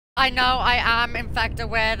I know, I am in fact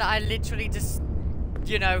aware that I literally just,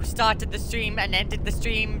 you know, started the stream and ended the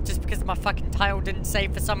stream just because my fucking title didn't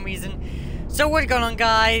save for some reason. So what's going on,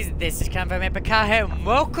 guys? This is Canvo Mepaka here, and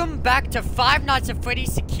welcome back to Five Nights at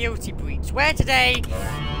Freddy's Security Breach, where today,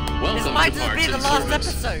 this might just be the last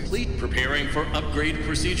episode. Complete preparing for upgrade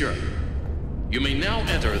procedure. You may now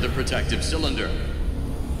enter the protective cylinder.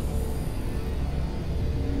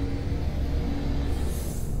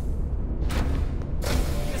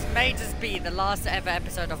 May just be the last ever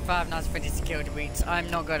episode of Five Nights at Freddy's Security Breach.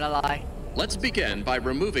 I'm not gonna lie. Let's begin by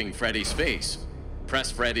removing Freddy's face.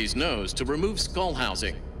 Press Freddy's nose to remove skull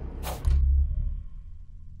housing.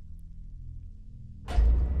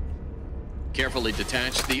 Carefully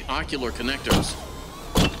detach the ocular connectors.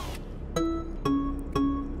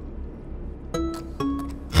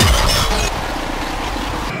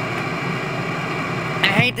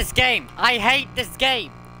 I hate this game. I hate this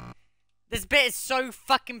game. This bit is so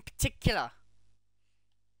fucking particular.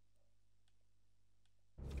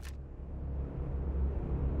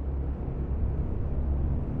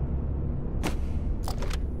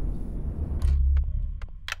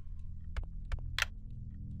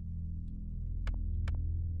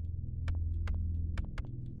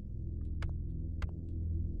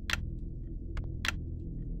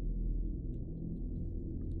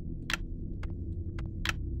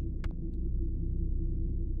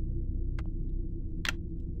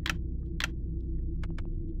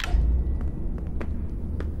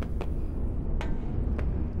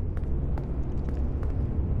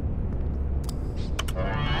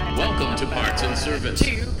 Welcome to Parts and Service.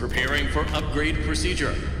 Preparing for upgrade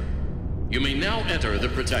procedure. You may now enter the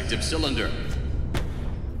protective cylinder.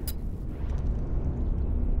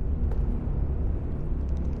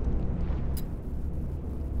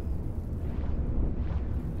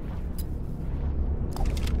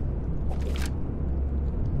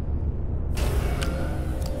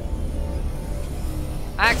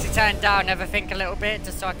 I actually turned down everything a little bit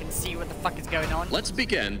just so I can see what the fuck is going on. Let's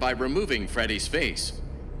begin by removing Freddy's face.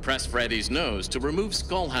 Press Freddy's nose to remove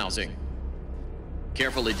skull housing.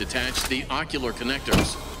 Carefully detach the ocular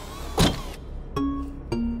connectors.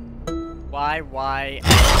 Why? What?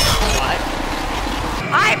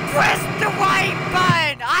 I pressed the right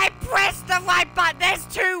button! I pressed the right button! There's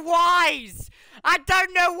two Ys! I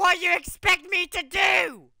don't know what you expect me to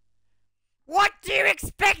do! What do you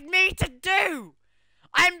expect me to do?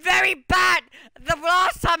 I'm very bad! The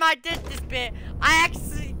last time I did this bit, I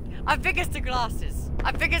think it's the glasses.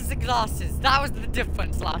 I think it's the glasses. That was the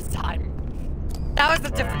difference last time. That was the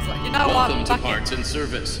difference. You know what? Welcome to Parts and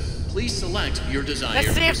Service. Please select your desired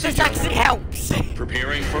Let's see if this actually helps.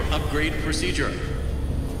 Preparing for upgrade procedure.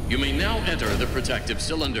 You may now enter the protective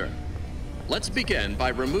cylinder. Let's begin by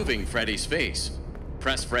removing Freddy's face.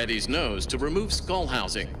 Press Freddy's nose to remove skull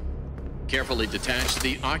housing. Carefully detach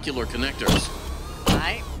the ocular connectors.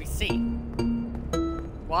 Alright, we see.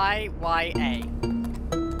 YYA.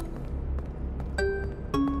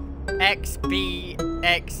 XB,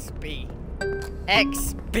 XB,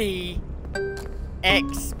 XB,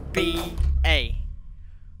 XBA.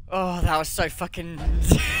 Oh, that was so fucking...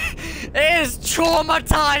 It is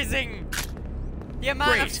traumatizing! The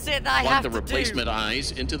amount of shit that I have to do. Plug the replacement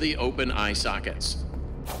eyes into the open eye sockets.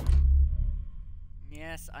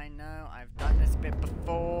 Yes, I know. I've done this bit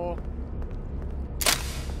before.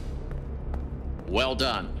 Well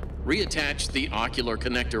done. Reattach the ocular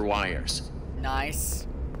connector wires. Nice.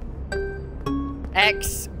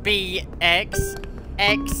 XBX,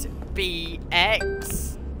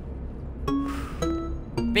 XBX,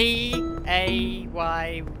 BAY,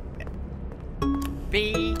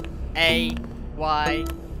 BAY.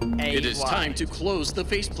 It is time to close the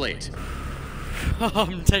faceplate.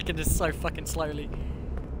 I'm taking this so fucking slowly.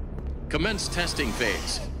 Commence testing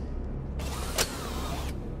phase.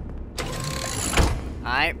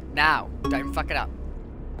 Alright, now, don't fuck it up.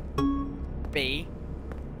 B.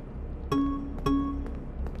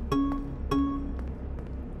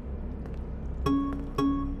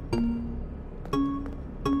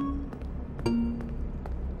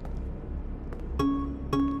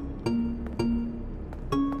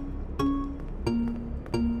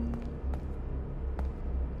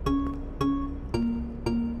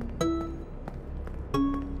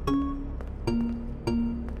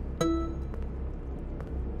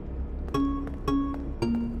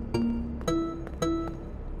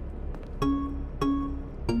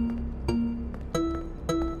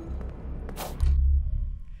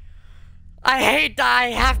 I hate that I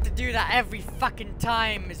have to do that every fucking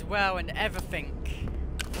time as well and everything.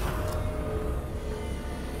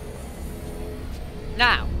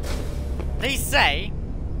 Now, they say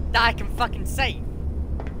that I can fucking save.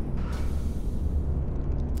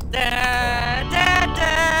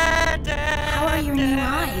 new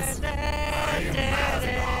eyes. I am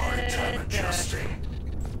having a hard time adjusting.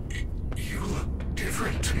 You look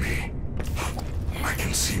different to me. I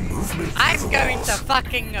can see movement through I'm the going walls. to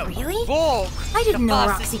fucking Really? walk I didn't the know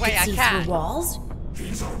fastest Roxy way could I see can. through walls.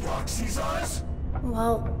 These are Roxy's eyes?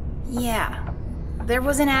 Well, yeah. There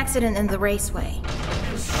was an accident in the raceway.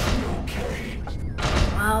 Is she okay?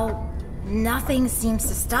 Well, nothing seems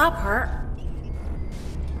to stop her.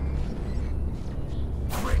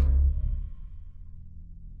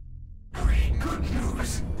 Great. Good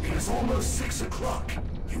news. It is almost 6 o'clock.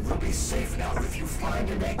 You will be safe now if you find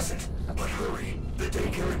an exit. But hurry. The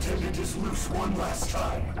daycare attendant is loose one last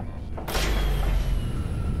time.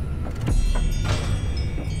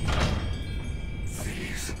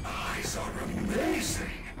 These eyes are amazing.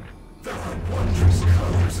 There are wondrous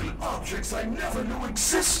colors and objects I never knew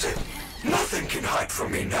existed. Nothing can hide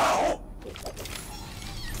from me now.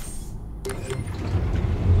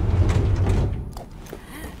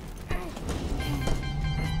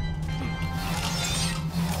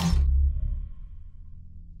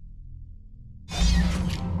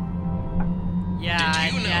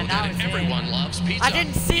 Did you know yeah, that was it. everyone loves pizza? I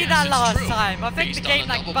didn't see Yes, that it's last true. time. I think Based the game on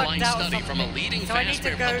a like bugged double-blind out or study from a something. leading So I need to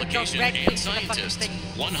fast-food go publication directly and to the fucking scientists, thing.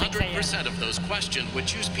 100% of those questioned would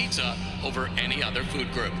choose pizza over any other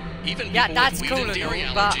food group. Even Yeah, people that's with cool wheat and and dairy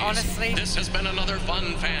all, but allergies. honestly- This has been another fun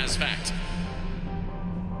Faz fact.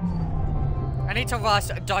 I need to rush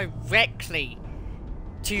directly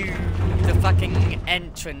to the fucking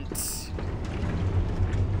entrance.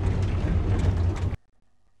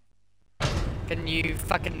 Can you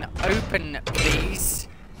fucking open, please?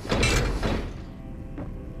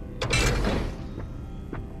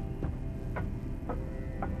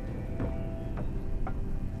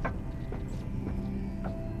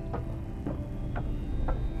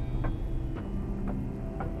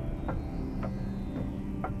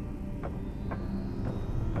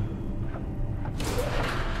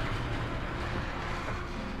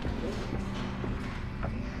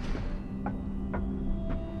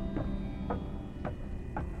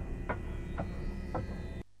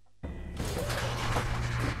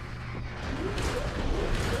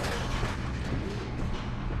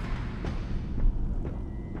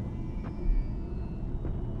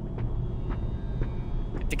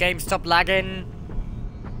 Did the game stop lagging?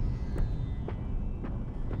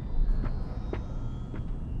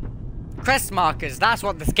 Crest markers, that's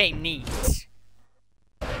what this game needs.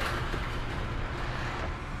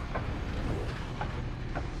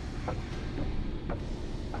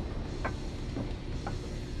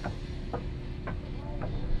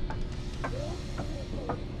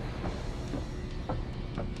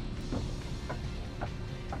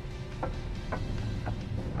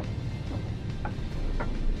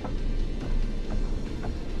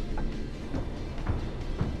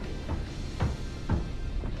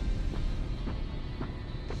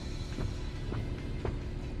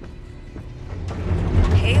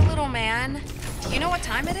 Hey, little man. Do you know what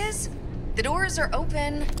time it is? The doors are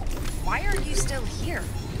open. Why are you still here?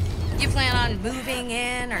 You plan on moving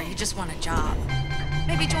in, or you just want a job?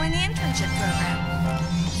 Maybe join the internship program.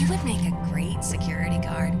 You would make a great security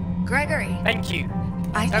guard. Gregory, Thank you.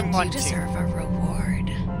 I Don't think you want to. deserve a reward.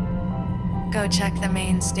 Go check the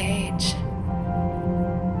main stage.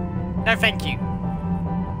 No, thank you.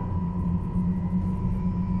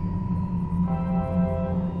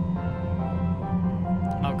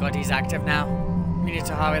 Oh god, he's active now. We need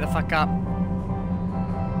to hurry the fuck up.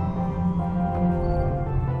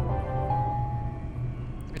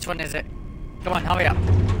 Which one is it? Come on, hurry up.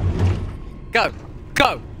 Go!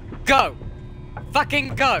 Go! Go!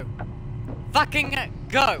 Fucking go! Fucking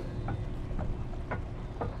go!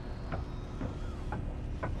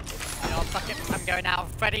 You know, fuck it, I'm going out,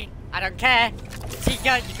 Freddy. I don't care.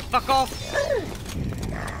 Tika, you can fuck off.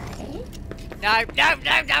 No, no,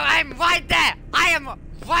 no, no, I'm right there! I am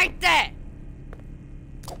right there!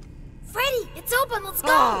 Freddy, it's open, let's go!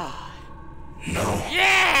 Oh, No.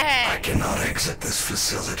 yeah! I cannot exit this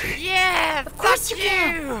facility. Yeah! Of course Fuck you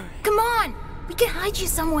can! Come on! We can hide you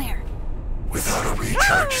somewhere. Without a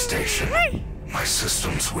recharge station, my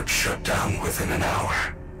systems would shut down within an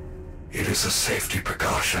hour. It is a safety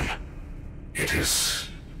precaution. It is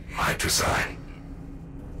my design.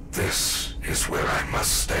 This is where I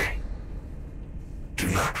must stay. Do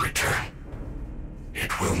not return.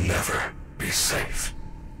 It will never be safe.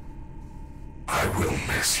 I will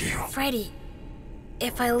miss you. Freddy,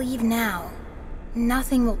 if I leave now,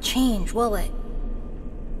 nothing will change, will it?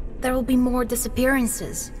 There will be more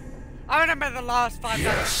disappearances. I remember the last 5 Yes,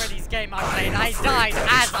 minutes of Freddy's game I I played. am I afraid died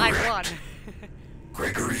that as is I correct. won.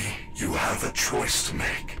 Gregory, you have a choice to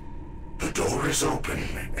make. The door is open,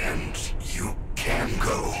 and you can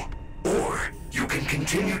go. Or you can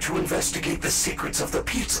continue to investigate the secrets of the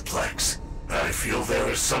Pizzaplex. I feel there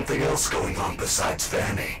is something else going on besides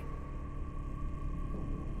Fanny.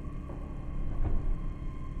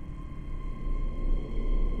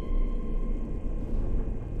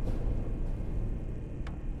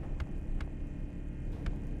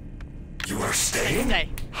 You are staying? Stay.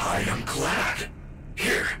 I am glad.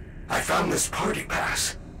 Here, I found this party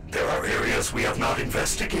pass. There are areas we have not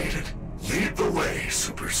investigated. Lead the way,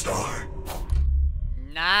 superstar.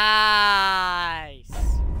 Nice.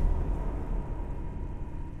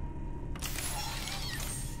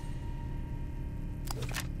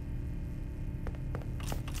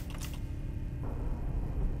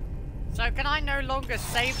 So can I no longer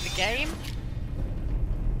save the game?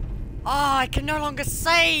 Oh, I can no longer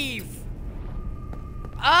save!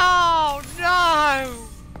 Oh no!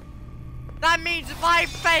 That means if I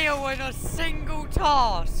fail on a single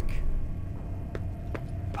task.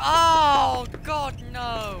 Oh god,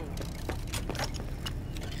 no!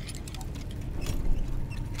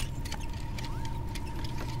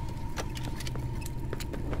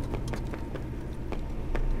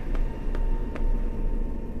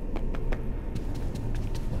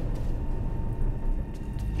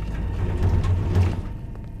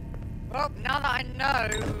 Well, now that I know,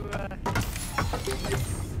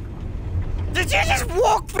 did you just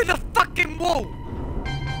walk through the fucking wall?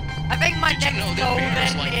 I think my next goal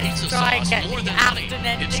then is to try and get the after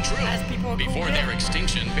ending, It's true. as people Before call their it.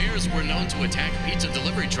 extinction, bears were known to attack pizza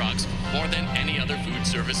delivery trucks more than any other food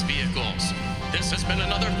service vehicles. This has been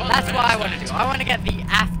another fun That's what I want to fact. do. I want to get the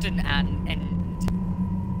after end.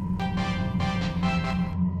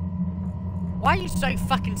 Why are you so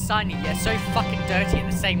fucking shiny yet so fucking dirty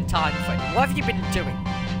at the same time, Freddy? What have you been doing?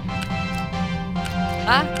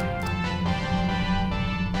 Huh?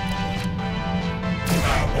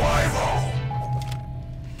 Why though?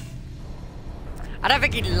 I don't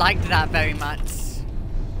think he liked that very much.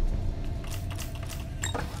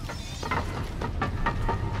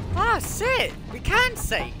 Ah, shit! We can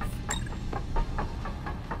save!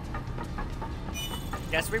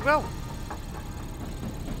 Guess we will.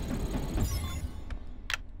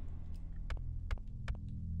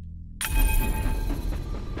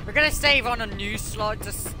 We're gonna save on a new slot,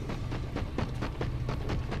 just...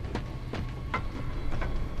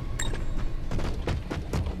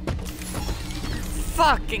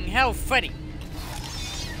 Fucking hell, Freddy!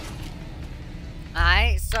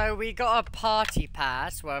 Alright, so we got a party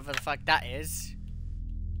pass, wherever the fuck that is.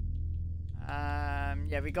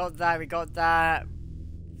 Yeah, we got that.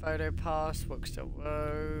 Photo pass, Walkstone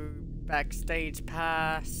Road, backstage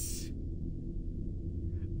pass.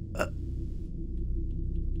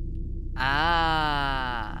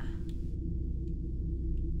 Ah.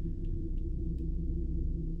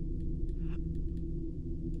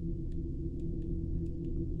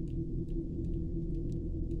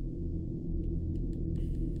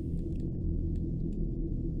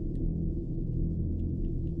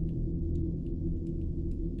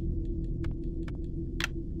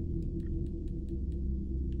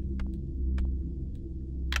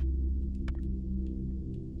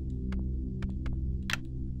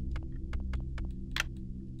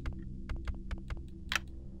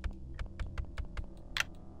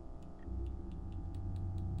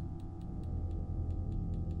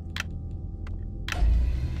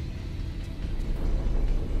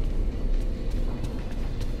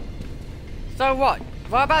 So what?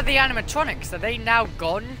 What about the animatronics? Are they now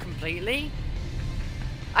gone completely?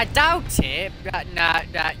 I doubt it.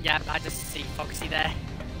 Yeah, I just see Foxy there.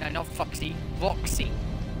 No, not Foxy. Roxy.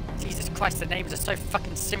 Jesus Christ, the names are so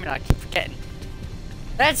fucking similar, I keep forgetting.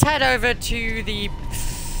 Let's head over to the...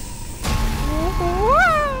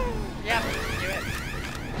 Yeah, we can do it.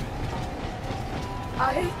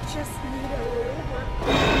 I just need a little work.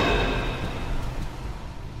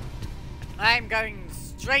 I'm going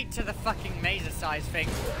straight to the fucking maser-size thing.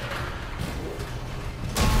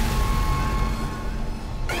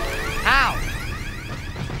 How?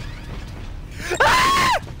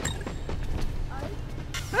 Ah!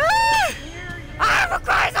 Ah!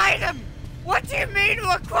 Requires item! What do you mean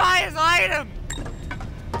requires item?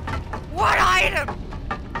 What item?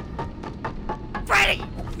 Freddy!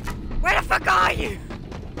 Where the fuck are you?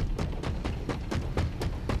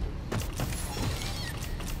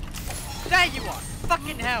 There you are!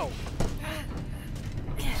 Fucking hell!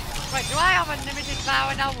 Wait, do I have unlimited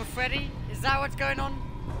power now with Freddy? Is that what's going on?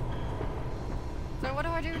 So what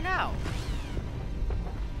do I do now?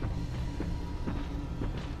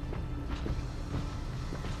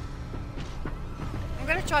 I'm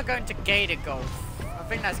gonna try going to Gator Golf. I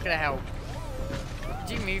think that's gonna help.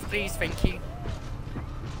 Could you move please? Thank you.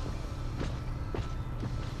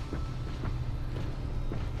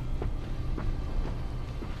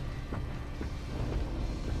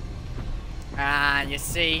 Ah, you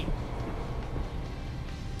see.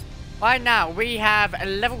 Right now, we have a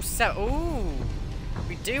level 7. Ooh.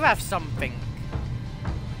 We do have something.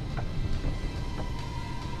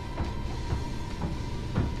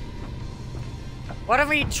 Why don't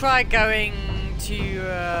we try going to,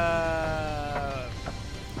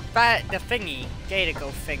 the thingy, Gator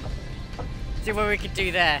Golf thing. See what we can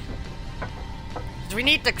do there. So we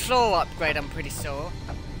need the claw upgrade, I'm pretty sure.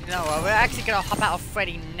 You know what, we're actually gonna hop out of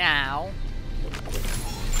Freddy now.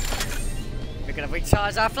 We're gonna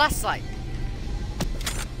recharge our flashlight.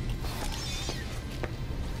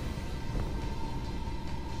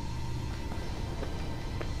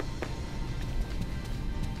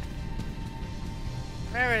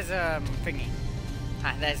 Where is, thingy?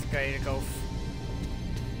 Ah, there's Gator Golf.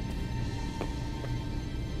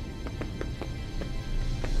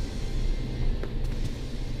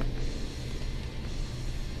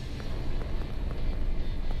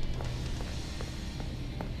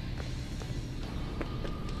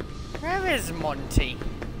 Where is Monty?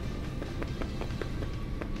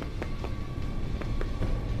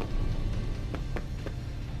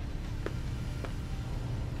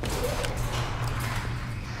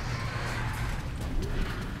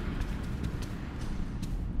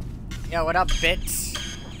 Yo, what up, bits?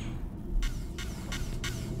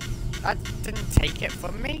 That didn't take it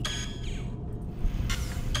from me?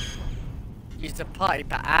 Use the party,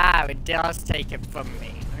 but it does take it from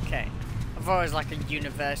me. Okay. I thought it was like a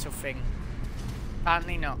universal thing.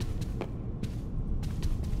 Apparently not.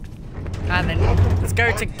 And then, let's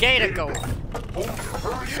go to Gator Golf.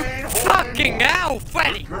 Fucking hell,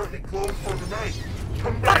 Freddy!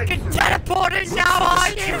 Fucking teleporting now, are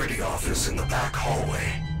you? Security office in the back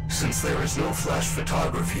hallway. Since there is no flash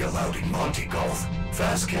photography allowed in Monty Golf,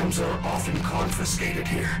 fast cams are often confiscated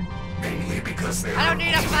here. Mainly because they are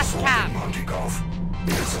need a fast cam. Monty Golf.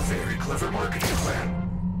 It is a very clever marketing plan.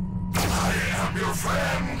 I am your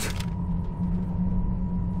friend.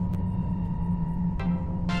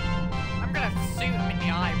 I'm gonna shoot him in the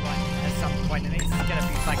eye one at some point, and he's gonna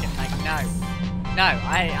be fucking like, no. No,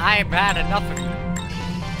 I've had enough of you.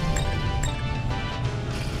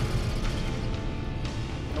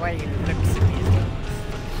 The way he looks at me as well.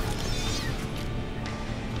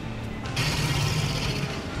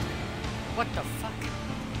 What the fuck?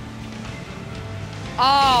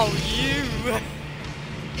 Oh, you!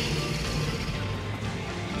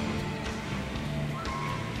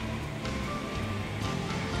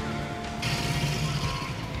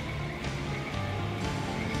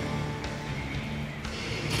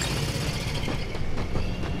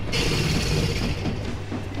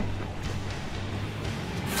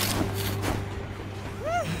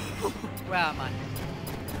 Where am I?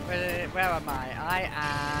 Where am I? I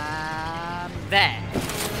am there.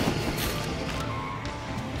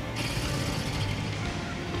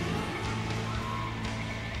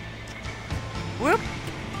 Whoop!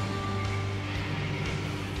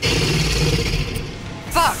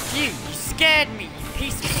 Fuck you! You scared me, you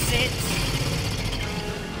piece of shit!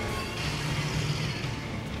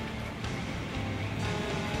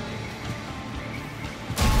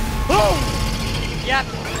 Boom! Yep.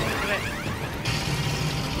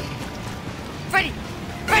 Freddy!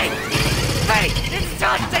 Freddy! Freddy! This is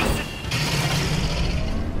John Station!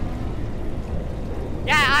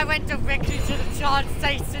 Yeah, I went directly to the charge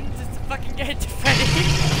station just to fucking get to Freddy.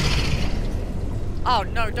 Oh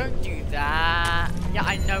no, don't do that. Yeah,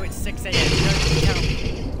 I know it's 6 AM. Don't tell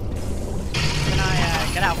me. Can I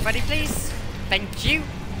get out Freddy, please? Thank you.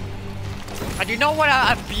 I do not want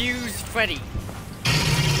to abuse Freddy.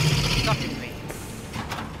 Shockingly.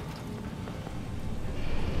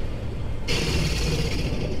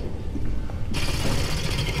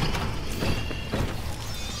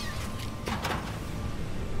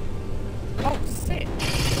 Oh, shit.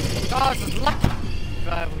 Oh, I was just lucky.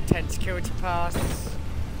 Verbal 10 security pass.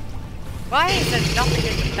 Why is there nothing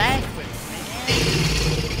in the bathroom, man?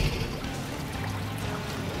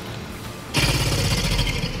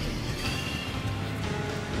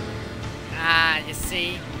 Ah, you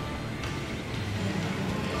see?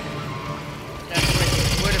 That's where you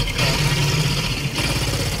would have gone.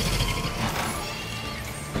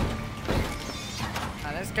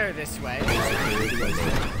 Now, let's go this way.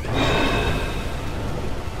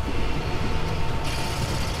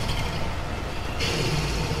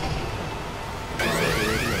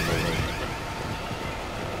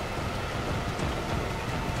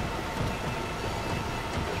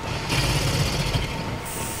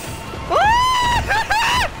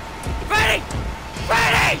 Freddy!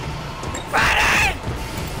 Freddy! Freddy!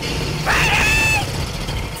 Freddy! Freddy!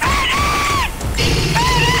 Freddy!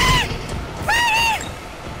 Freddy!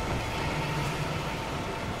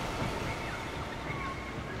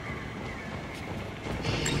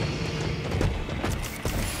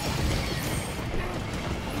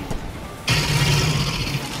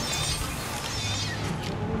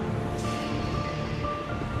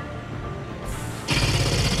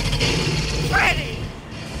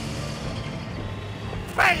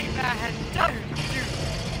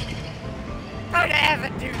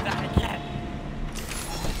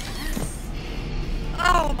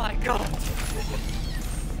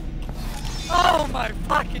 Oh my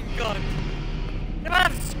fucking god! The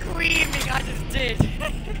amount of screaming I just did!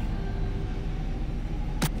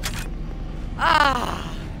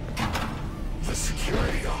 Ah! The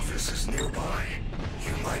security office is nearby.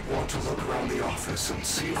 You might want to look around the office and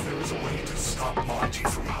see if there is a way to stop Monty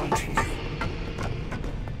from hunting you.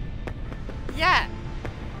 Yeah!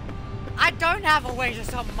 I don't have a way to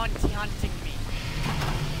stop Monty hunting me.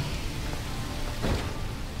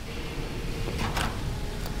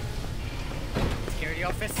 Security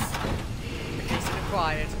office. Location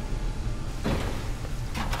acquired.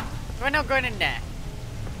 We're not going in there.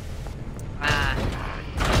 Ah.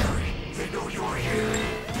 Hurry, they know you're here.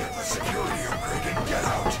 Get the security upgrade and get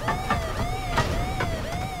out.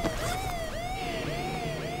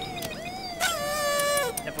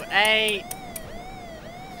 Level 8.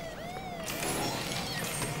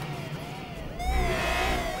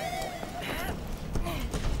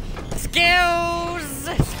 Skills!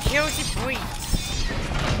 Security breach.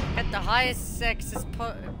 Get the highest success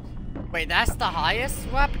put. Wait, that's the highest?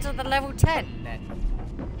 What happened to the level 10 then?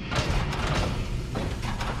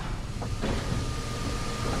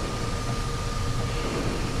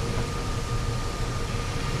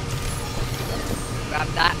 Grab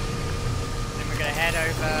that. Then we're gonna head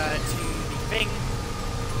over to the thing.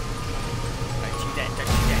 Don't you dare,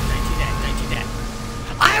 don't you dare, don't you dare, don't you dare.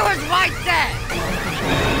 I was right there!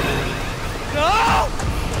 No!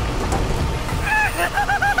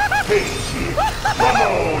 Hey, kid, come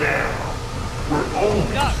on now. We're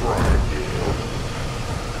only No. trying to help.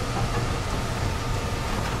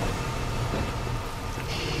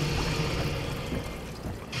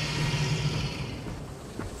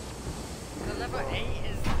 The level 8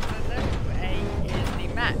 is the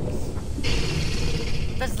max.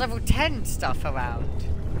 There's level 10 stuff around.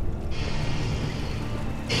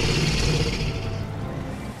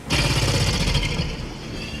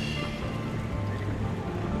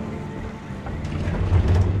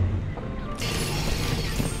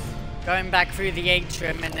 Going back through the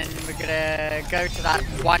atrium, and then we're gonna go to that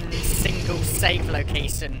one single save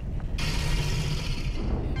location.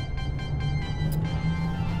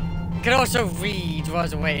 You can also read what I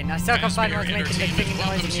was away, and I still can't find what was making the thing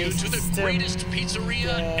noise in the to the system. greatest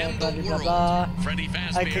pizzeria in the Blah, blah, world. blah. Freddy I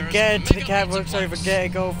Fazbear's could get to the Mega catwalks Pizza over Place. Get a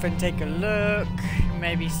Golf and take a look.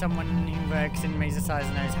 Maybe someone who works in Razor Size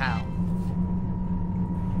knows how.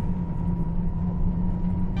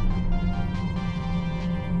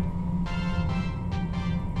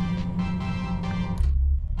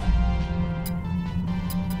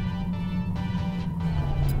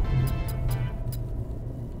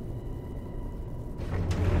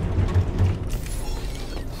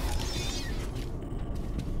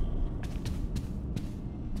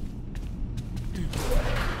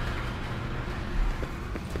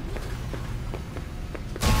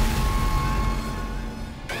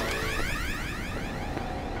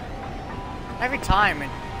 Every time a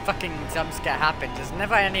fucking jump scare happens, there's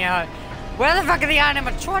never any where the fuck are the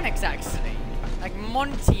animatronics actually? Like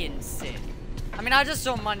Monty and Sid. I mean, I just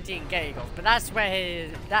saw Monty and Gagel, but that's where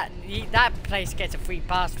that place gets a free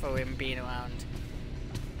pass for him being around.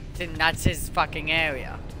 That's his fucking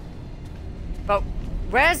area. But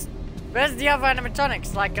where's the other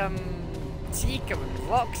animatronics? Like Tika and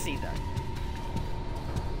Roxy though.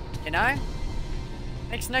 You know?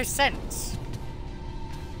 Makes no sense.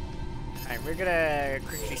 Alright, we're gonna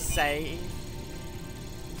quickly save.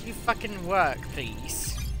 Can you fucking work,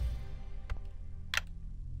 please?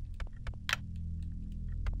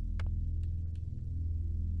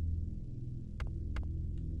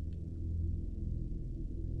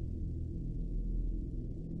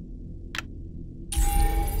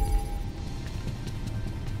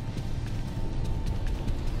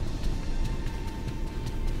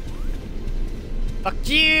 Fuck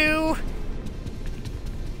you!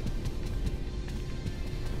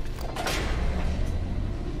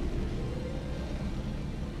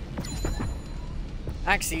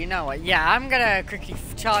 Actually, you know what? Yeah, I'm gonna quickly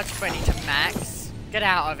charge Freddy to max, get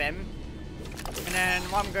out of him, and then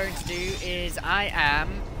what I'm going to do is I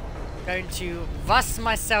am going to rush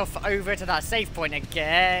myself over to that save point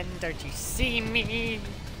again. Don't you see me?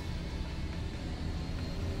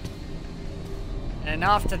 And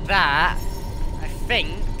after that, I think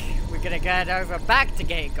we're gonna get over back to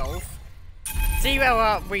Gate Golf, see where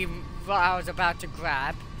what I was about to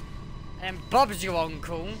grab, and Bob's your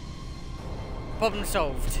uncle. Problem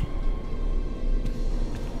solved.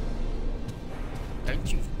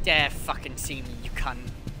 Don't you dare fucking see me, you cunt.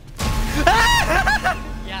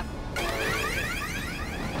 Yeah.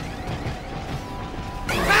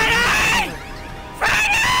 Freddy!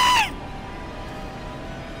 Freddy!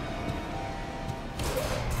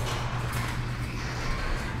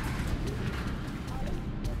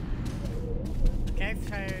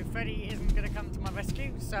 Freddy isn't gonna come to my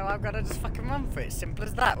rescue, so I've gotta just fucking run for it. Simple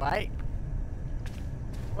as that, right?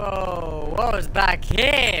 Whoa, what was back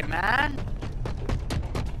here, man?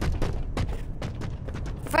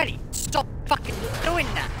 Freddy, stop fucking doing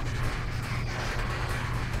that!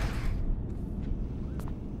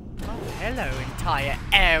 Oh, hello, entire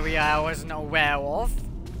area I wasn't aware of.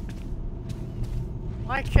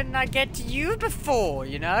 Why couldn't I get to you before,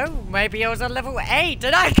 you know? Maybe I was on level 8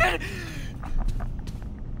 and I could...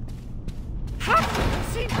 How did he not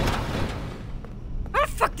see me? How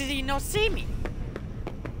the fuck did he not see me?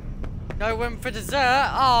 No room for dessert,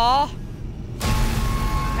 aww.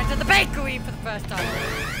 Enter the bakery for the first time.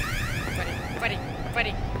 Freddy, Freddy,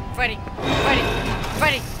 Freddy, Freddy, Freddy,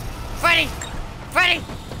 Freddy, Freddy, Freddy, Freddy,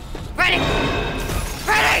 Freddy!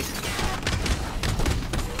 Freddy.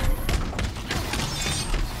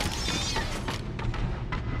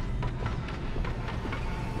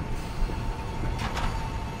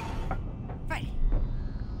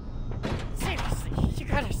 Seriously, you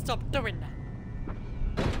gotta stop doing that.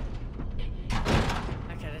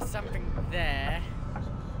 Okay, there's something there.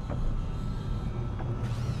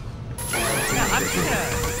 No, I'm just gonna...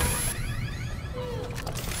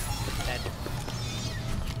 Dead.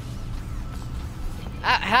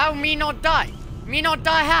 How me not die? Me not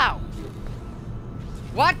die how?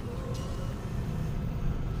 What?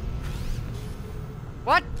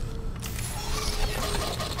 What?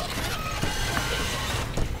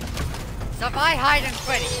 So if I hide in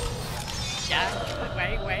Freddy... Yeah,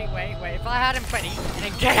 wait. If I hide in Freddy and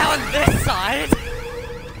then get on this side...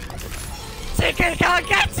 Chicken can't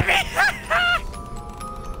get to me!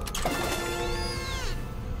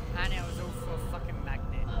 And it was all for a fucking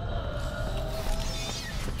magnet.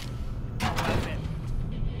 Not worth it.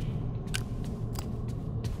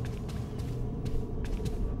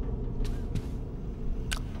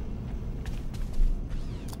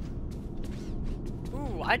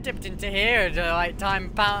 Ooh, I dipped into here at the right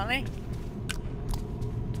time apparently.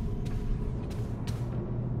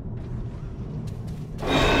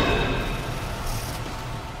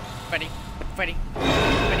 Freddy, Freddy,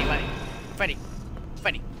 Freddy, buddy, Freddy,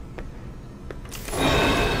 Freddy.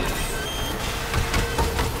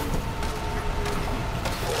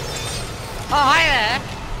 Oh, hi there,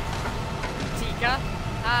 Tika.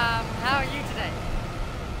 How are you today?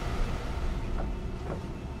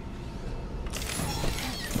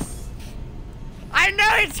 I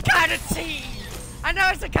know it's kind of tea. I know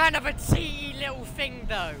it's a kind of a tea little thing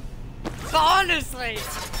though. But honestly,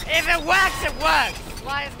 if it works, it works.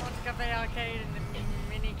 Why is Monte Cafe Arcade and the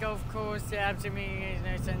mini golf course? Yeah, to me,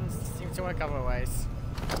 makes no sense. Seems to work otherwise.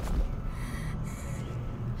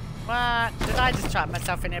 What? Did I just trap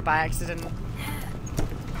myself in here by accident?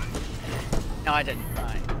 No, I didn't.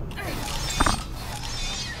 Right.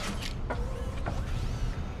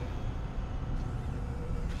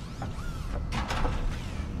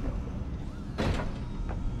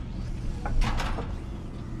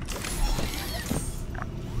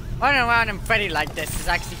 Running around in Freddy like this is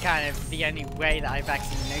actually kind of the only way that I've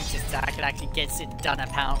actually noticed that I can actually get it done,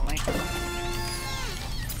 apparently.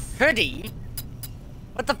 Hoodie?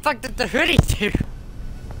 What the fuck did the hoodie do?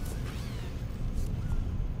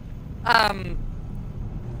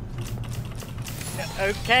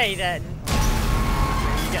 Okay then.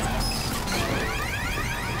 Yeah.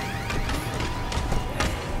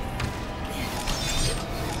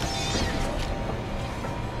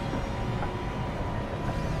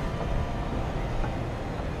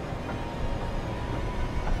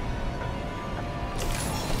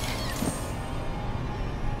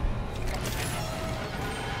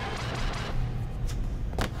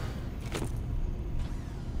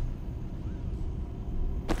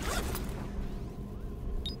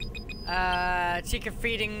 Chicken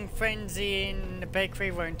feeding frenzy in the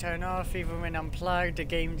bakery won't turn off even when unplugged. The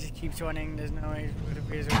game just keeps running. There's no way it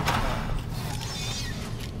appears.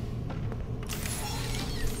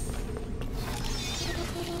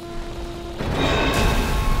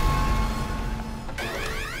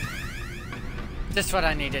 Just what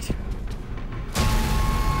I needed.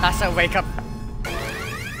 That's a wake up.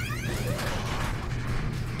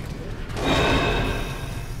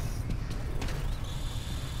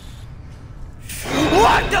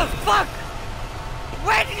 What the fuck?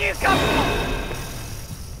 Where did you come from?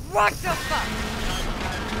 What the fuck?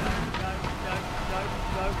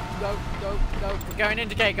 No. We're going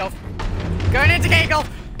into gate golf. Going into gate golf.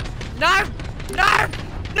 No! No!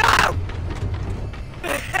 No!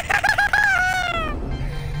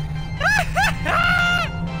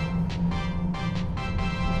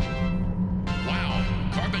 Wow,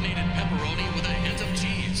 carbonated pepperoni with a hint of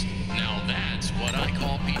cheese. Now that's what I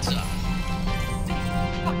call pizza.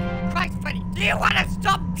 Fuck.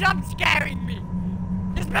 jump scaring me.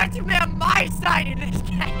 It's meant to be on my side in this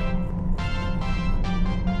game.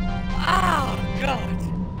 Oh, God.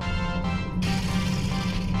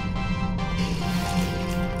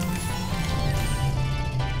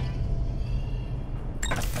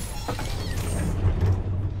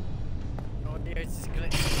 Audio's just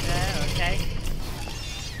glitching there, okay.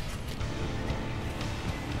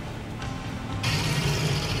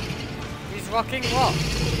 He's rocking what?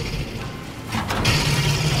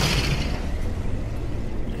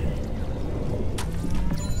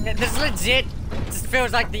 Yeah, this legit just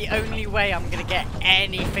feels like the only way I'm gonna get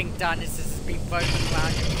anything done is to just be floating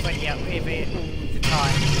around and putting up with it all the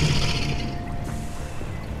time.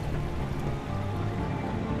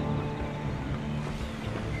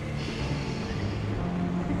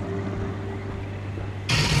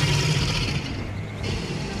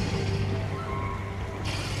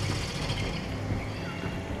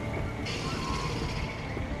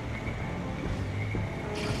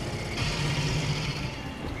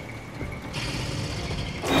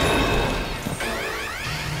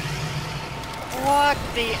 What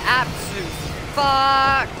the absolute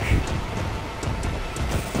fuck?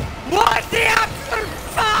 What the absolute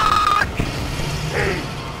fuck?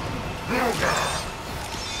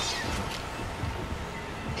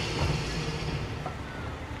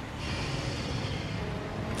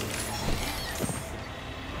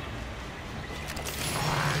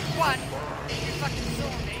 One, you fucking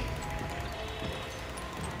saw me.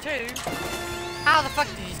 Two, how the fuck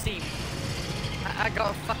did you see me? I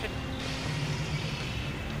got a fucking...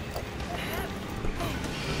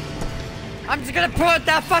 I'm just gonna put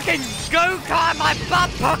that fucking go-kart in my butt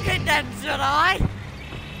pocket then, should I?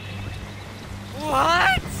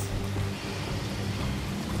 What?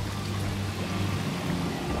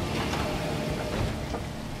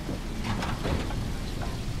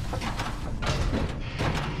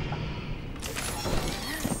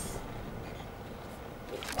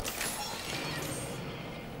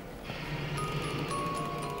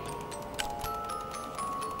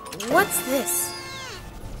 What's this?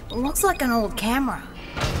 Looks like an old camera.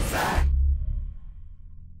 That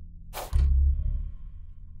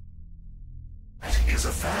is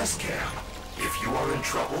a fast cam. If you are in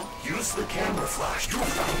trouble, use the camera flash. You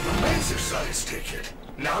found the laser-size ticket.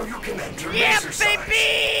 Now you can enter Yeah, laser-size.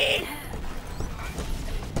 baby!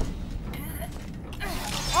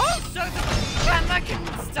 Also, the camera can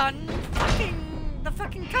stun the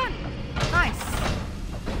fucking gun. Nice.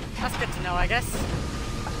 That's good to know, I guess.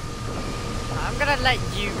 I'm gonna let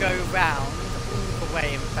you go round all the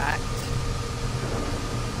way, in fact.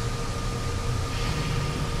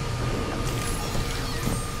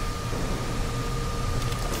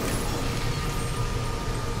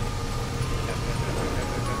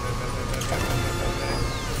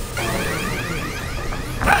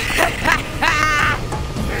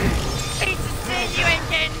 Hate to see you ain't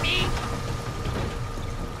getting me.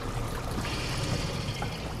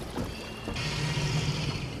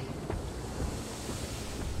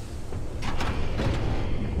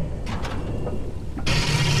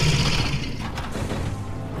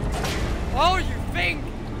 Oh,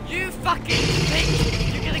 you fucking think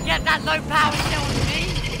you're gonna get that low power kill on me?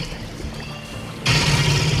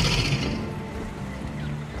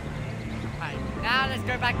 Right, now let's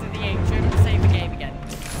go back to the atrium and save the game again.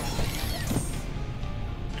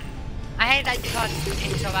 I hate that you can't just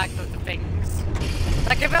interact with the things.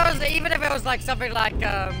 Like if it was, even if it was like something like,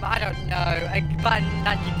 I don't know, a button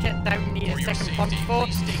that you don't need a second prompt for.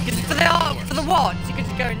 Because for the watch, you could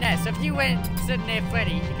just go in there. So if you went sitting near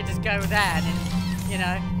Freddy, you could just go there and then, you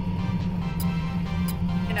know,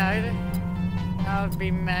 that would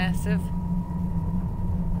be massive.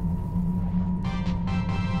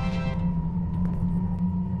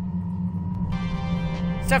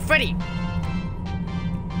 So Freddy,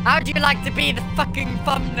 how'd you like to be the fucking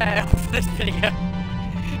thumbnail for this video?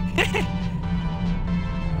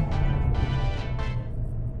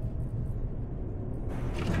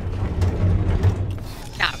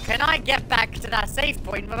 Now, can I get back to that save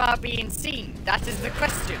point without being seen? That is the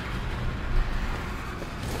question.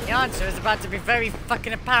 The answer is about to be very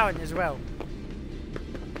fucking apparent as well.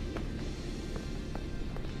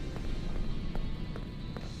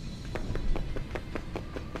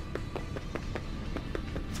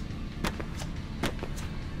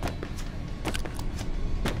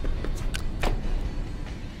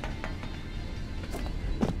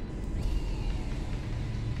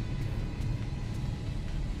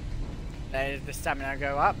 Let the stamina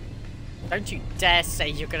go up. Don't you dare say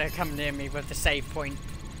you're gonna come near me with the save point.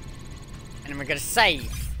 And we're gonna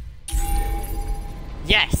save.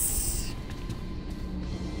 Yes!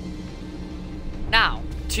 Now,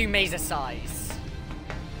 2 mazer size.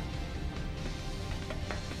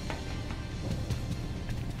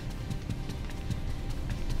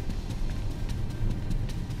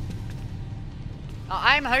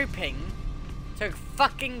 I'm hoping to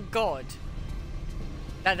fucking God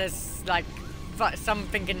that there's like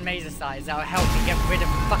something in mazer size that'll help me get rid of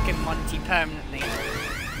fucking Monty permanently.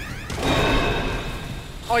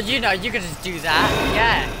 Or you know, you could just do that.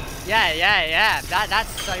 Yeah.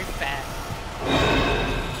 That's so fair.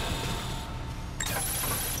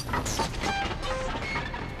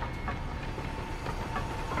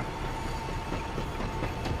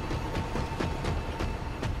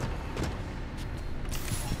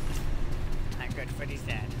 Freddy's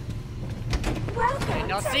dead. Welcome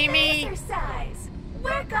Now to see me. exercise.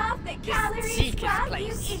 Work off the calories Seeker's while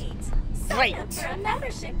place. you eat. Great. Sign up for a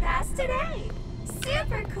membership pass today.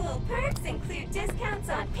 Super cool perks include discounts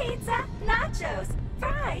on pizza, nachos,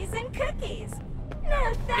 fries, and cookies.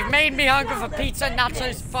 Now You've made me hungry for that's pizza, the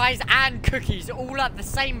nachos, fries, and cookies all at the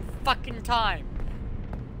same fucking time.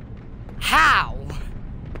 How?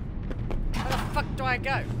 Where the fuck do I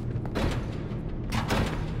go?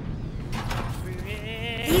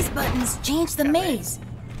 These buttons change the maze.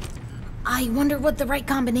 I wonder what the right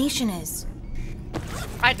combination is.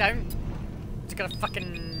 I don't. Just gotta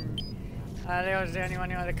fucking... Leo's the only one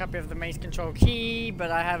who had a copy of the maze control key,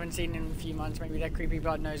 but I haven't seen him in a few months. Maybe that creepy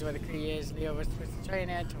bot knows where the key is. Leo was supposed to train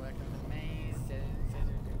it to work on the maze.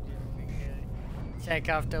 Check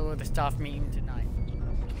after all the staff meeting tonight.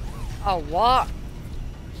 Oh, what?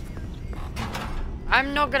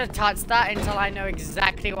 I'm not gonna touch that until I know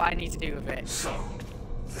exactly what I need to do with it. So,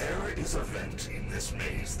 there is a vent in this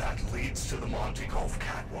maze that leads to the Monte Golf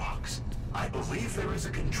catwalks. I believe there is a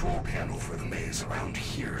control panel for the maze around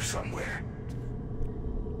here somewhere.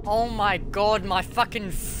 Oh my god, my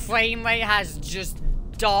fucking frame rate has just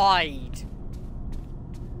died.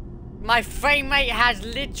 My frame rate has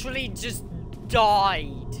literally just died.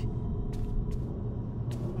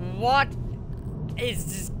 What is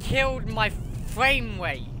just killed my frame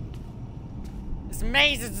rate? This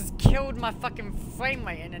maze has just killed my fucking frame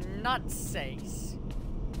rate in a nutcase.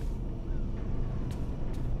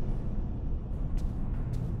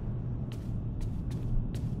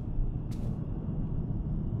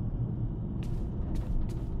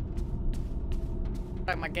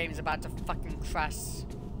 Like my game's about to fucking crash.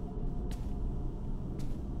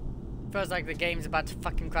 Feels like the game's about to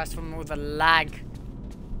fucking crash from all the lag.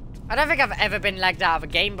 I don't think I've ever been lagged out of a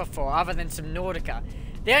game before, other than Subnautica.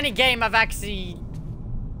 The only game I've actually...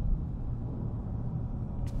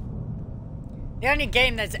 The only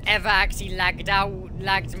game that's ever actually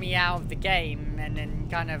lagged me out of the game and then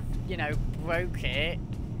kind of, you know, broke it.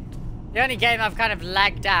 The only game I've kind of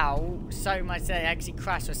lagged out so much that it actually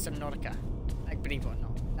crashed was Subnautica. Like, believe it or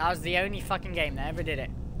not. That was the only fucking game that ever did it.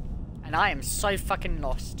 And I am so fucking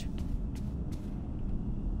lost.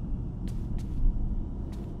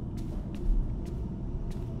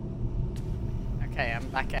 Okay, I'm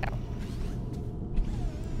back out.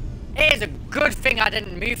 It is a good thing I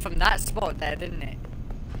didn't move from that spot there, didn't it?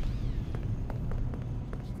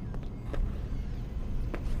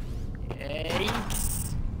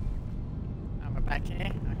 Yikes. Oh, we're back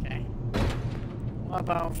here? Okay. What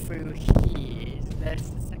about through here? Is this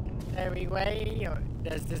the secondary way? Or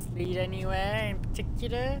does this lead anywhere in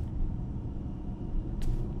particular?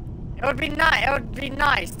 It would be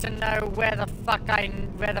nice to know where the fuck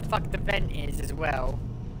the vent is as well.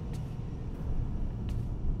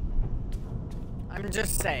 I'm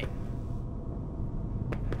just saying.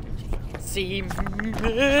 See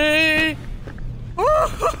me.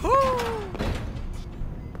 Woo-hoo-hoo!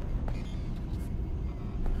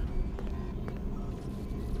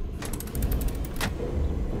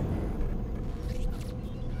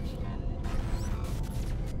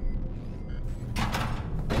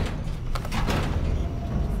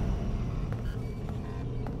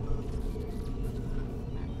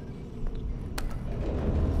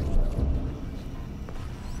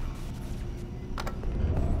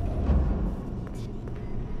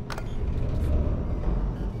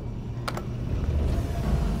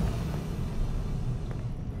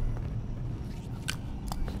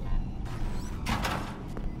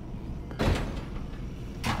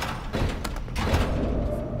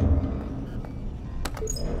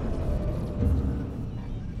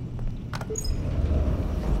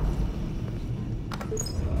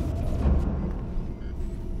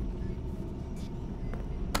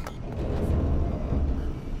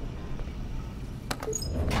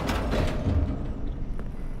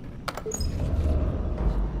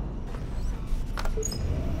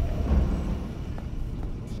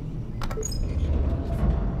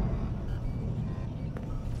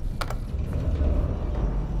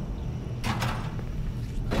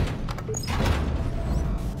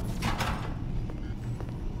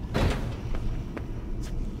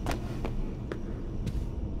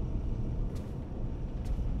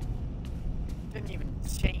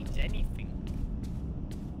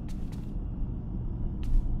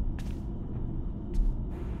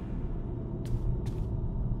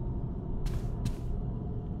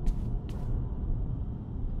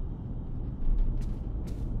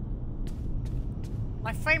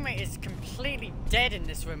 My frame rate is completely dead in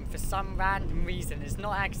this room for some random reason. It's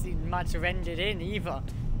not actually much rendered in either.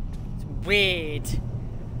 It's weird.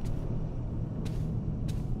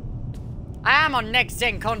 I am on next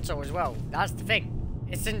gen console as well. That's the thing.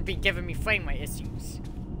 It shouldn't be giving me frame rate issues.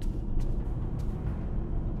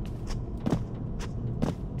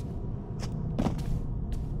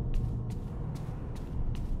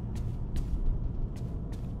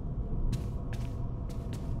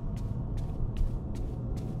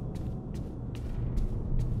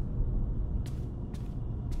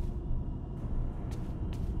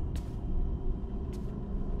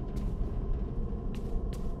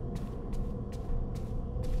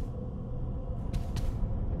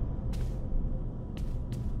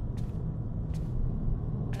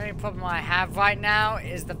 The only problem I have right now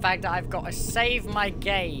is the fact that I've got to save my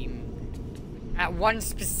game at one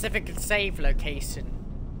specific save location.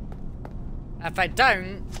 If I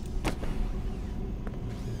don't,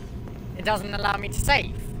 it doesn't allow me to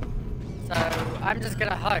save. So I'm just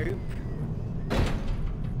gonna hope.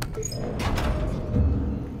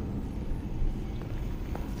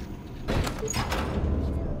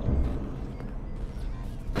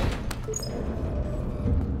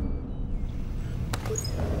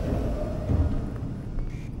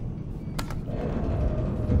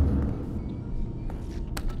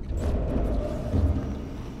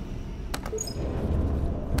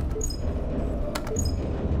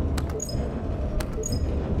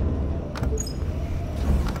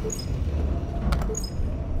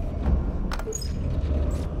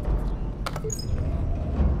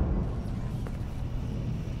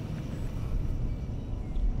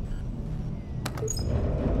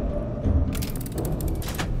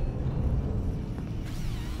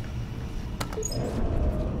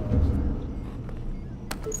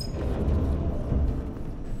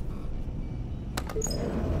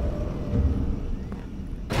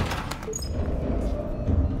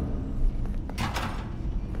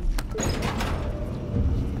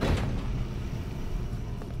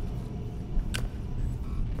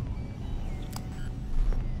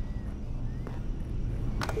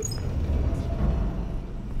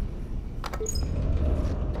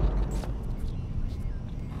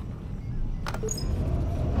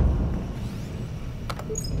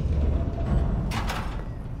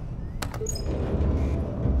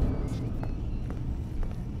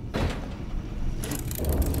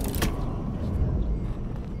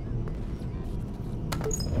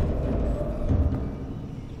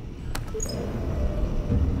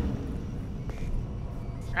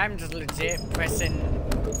 I'm just legit pressing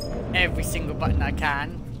every single button I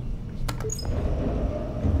can.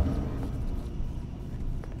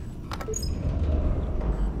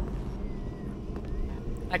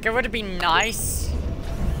 Like, it would have been nice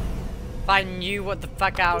if I knew what the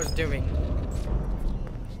fuck I was doing.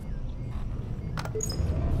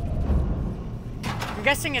 I'm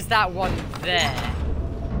guessing it's that one there.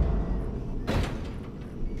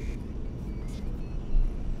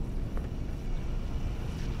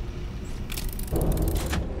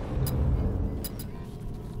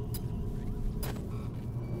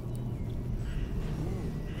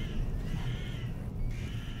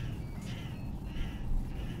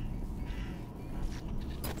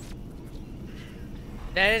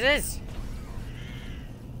 There it is.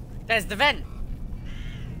 There's the vent.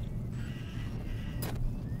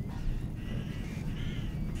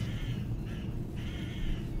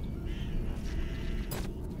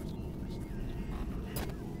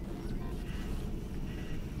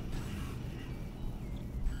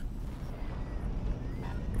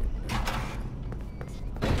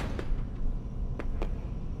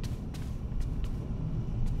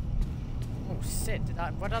 Oh shit,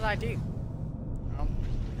 what did I do? I'll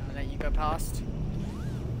let you go past.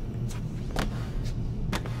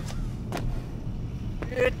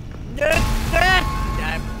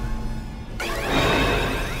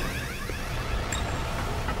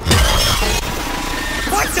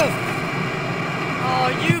 What the?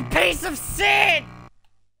 Oh, you piece of shit!